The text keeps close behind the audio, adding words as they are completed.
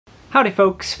Howdy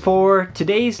folks, for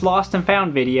today's Lost and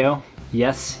Found video,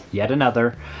 yes, yet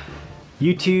another,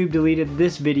 YouTube deleted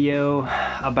this video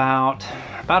about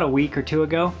a week or two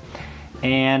ago,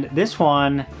 and this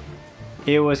one,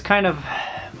 it was kind of,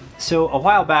 so a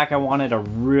while back I wanted a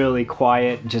really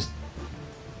quiet, just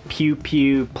pew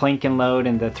pew plink and load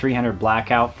in the 300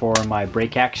 blackout for my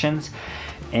brake actions,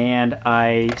 and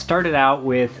I started out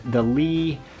with the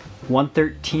Lee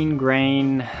 113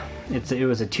 grain. It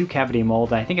was a 2-cavity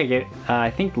mold. I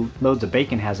think Loads of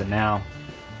Bacon has it now,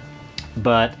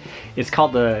 but it's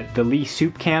called the Lee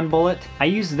soup can bullet. I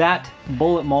used that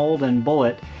bullet mold and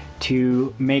bullet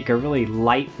to make a really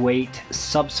lightweight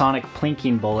subsonic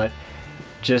plinking bullet,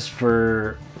 just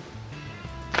for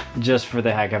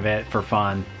the heck of it, for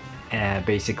fun,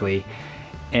 basically.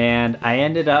 And I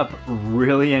ended up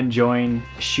really enjoying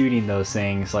shooting those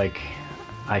things. Like,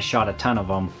 I shot a ton of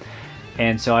them.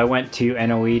 And so I went to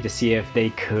NOE to see if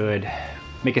they could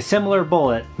make a similar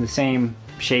bullet, the same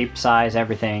shape, size,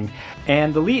 everything.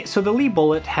 And the Lee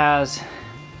bullet has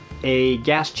a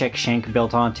gas check shank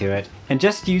built onto it. And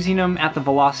just using them at the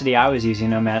velocity I was using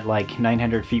them at, like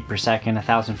 900 feet per second,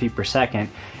 1,000 feet per second,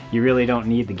 you really don't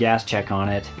need the gas check on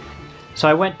it. So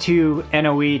I went to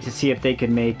NOE to see if they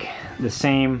could make the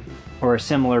same or a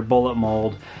similar bullet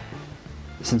mold,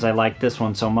 since I like this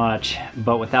one so much,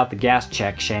 but without the gas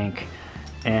check shank.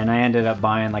 And I ended up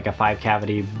buying like a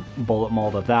 5-cavity bullet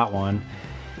mold of that one.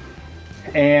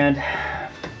 And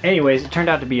anyways, it turned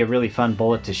out to be a really fun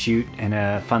bullet to shoot and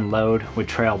a fun load with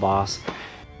Trail Boss.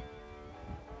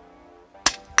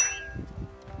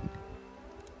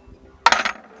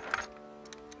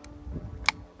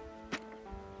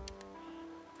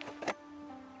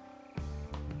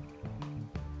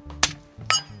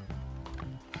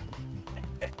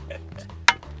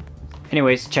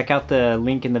 Anyways, check out the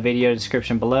link in the video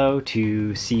description below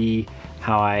to see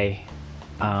how I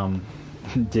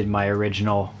did my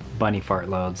original bunny fart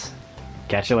loads.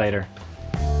 Catch you later.